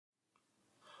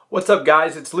What's up,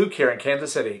 guys? It's Luke here in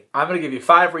Kansas City. I'm going to give you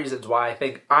 5 reasons why I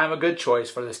think I'm a good choice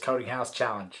for this Coding House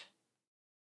Challenge.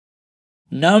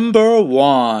 Number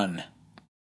 1.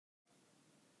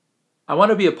 I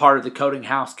want to be a part of the Coding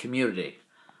House community.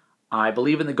 I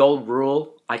believe in the golden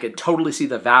rule. I can totally see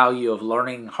the value of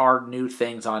learning hard new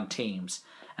things on teams.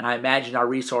 And I imagine our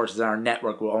resources and our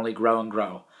network will only grow and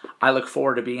grow. I look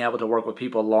forward to being able to work with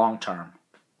people long term.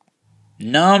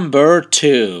 Number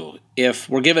 2. If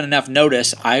we're given enough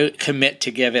notice, I commit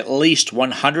to give at least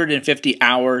 150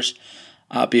 hours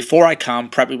before I come,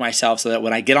 prepping myself so that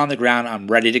when I get on the ground, I'm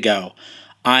ready to go.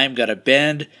 I'm going to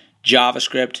bend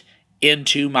JavaScript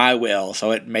into my will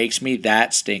so it makes me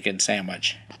that stinking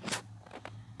sandwich.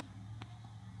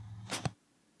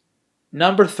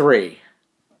 Number 3.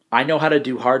 I know how to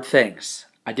do hard things.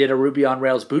 I did a Ruby on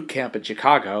Rails boot camp in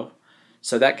Chicago,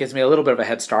 so that gives me a little bit of a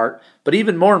head start. But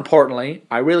even more importantly,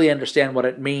 I really understand what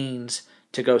it means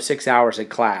to go 6 hours in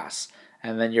class,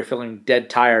 and then you're feeling dead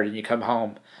tired and you come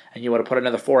home and you want to put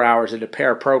another 4 hours into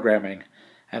pair programming,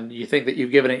 and you think that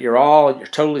you've given it your all and you're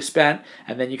totally spent,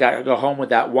 and then you got to go home with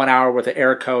that 1 hour worth of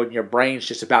error code and your brain's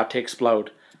just about to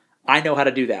explode. I know how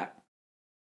to do that.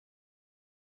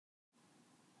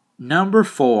 Number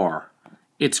 4.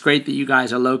 It's great that you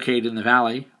guys are located in the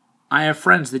Valley. I have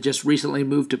friends that just recently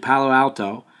moved to Palo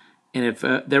Alto, and if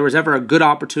there was ever a good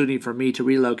opportunity for me to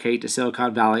relocate to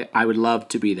Silicon Valley, I would love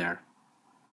to be there.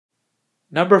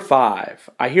 Number 5.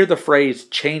 I hear the phrase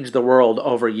change the world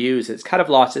overused. It's kind of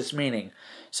lost its meaning.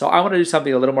 So I want to do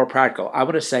something a little more practical. I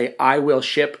want to say I will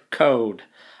ship code.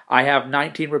 I have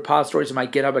 19 repositories in my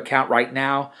GitHub account right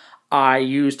now. I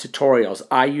use tutorials.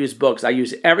 I use books. I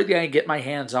use everything I can get my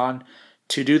hands on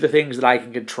to do the things that I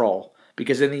can control.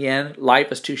 Because in the end,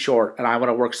 life is too short and I want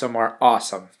to work somewhere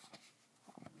awesome.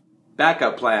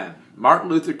 Backup plan. Martin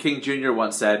Luther King Jr.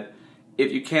 once said,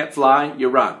 if you can't fly, you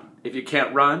run. If you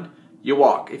can't run, you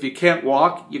walk. If you can't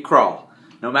walk, you crawl.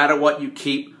 No matter what, you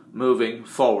keep moving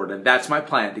forward. And that's my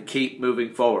plan, to keep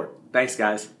moving forward. Thanks,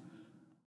 guys.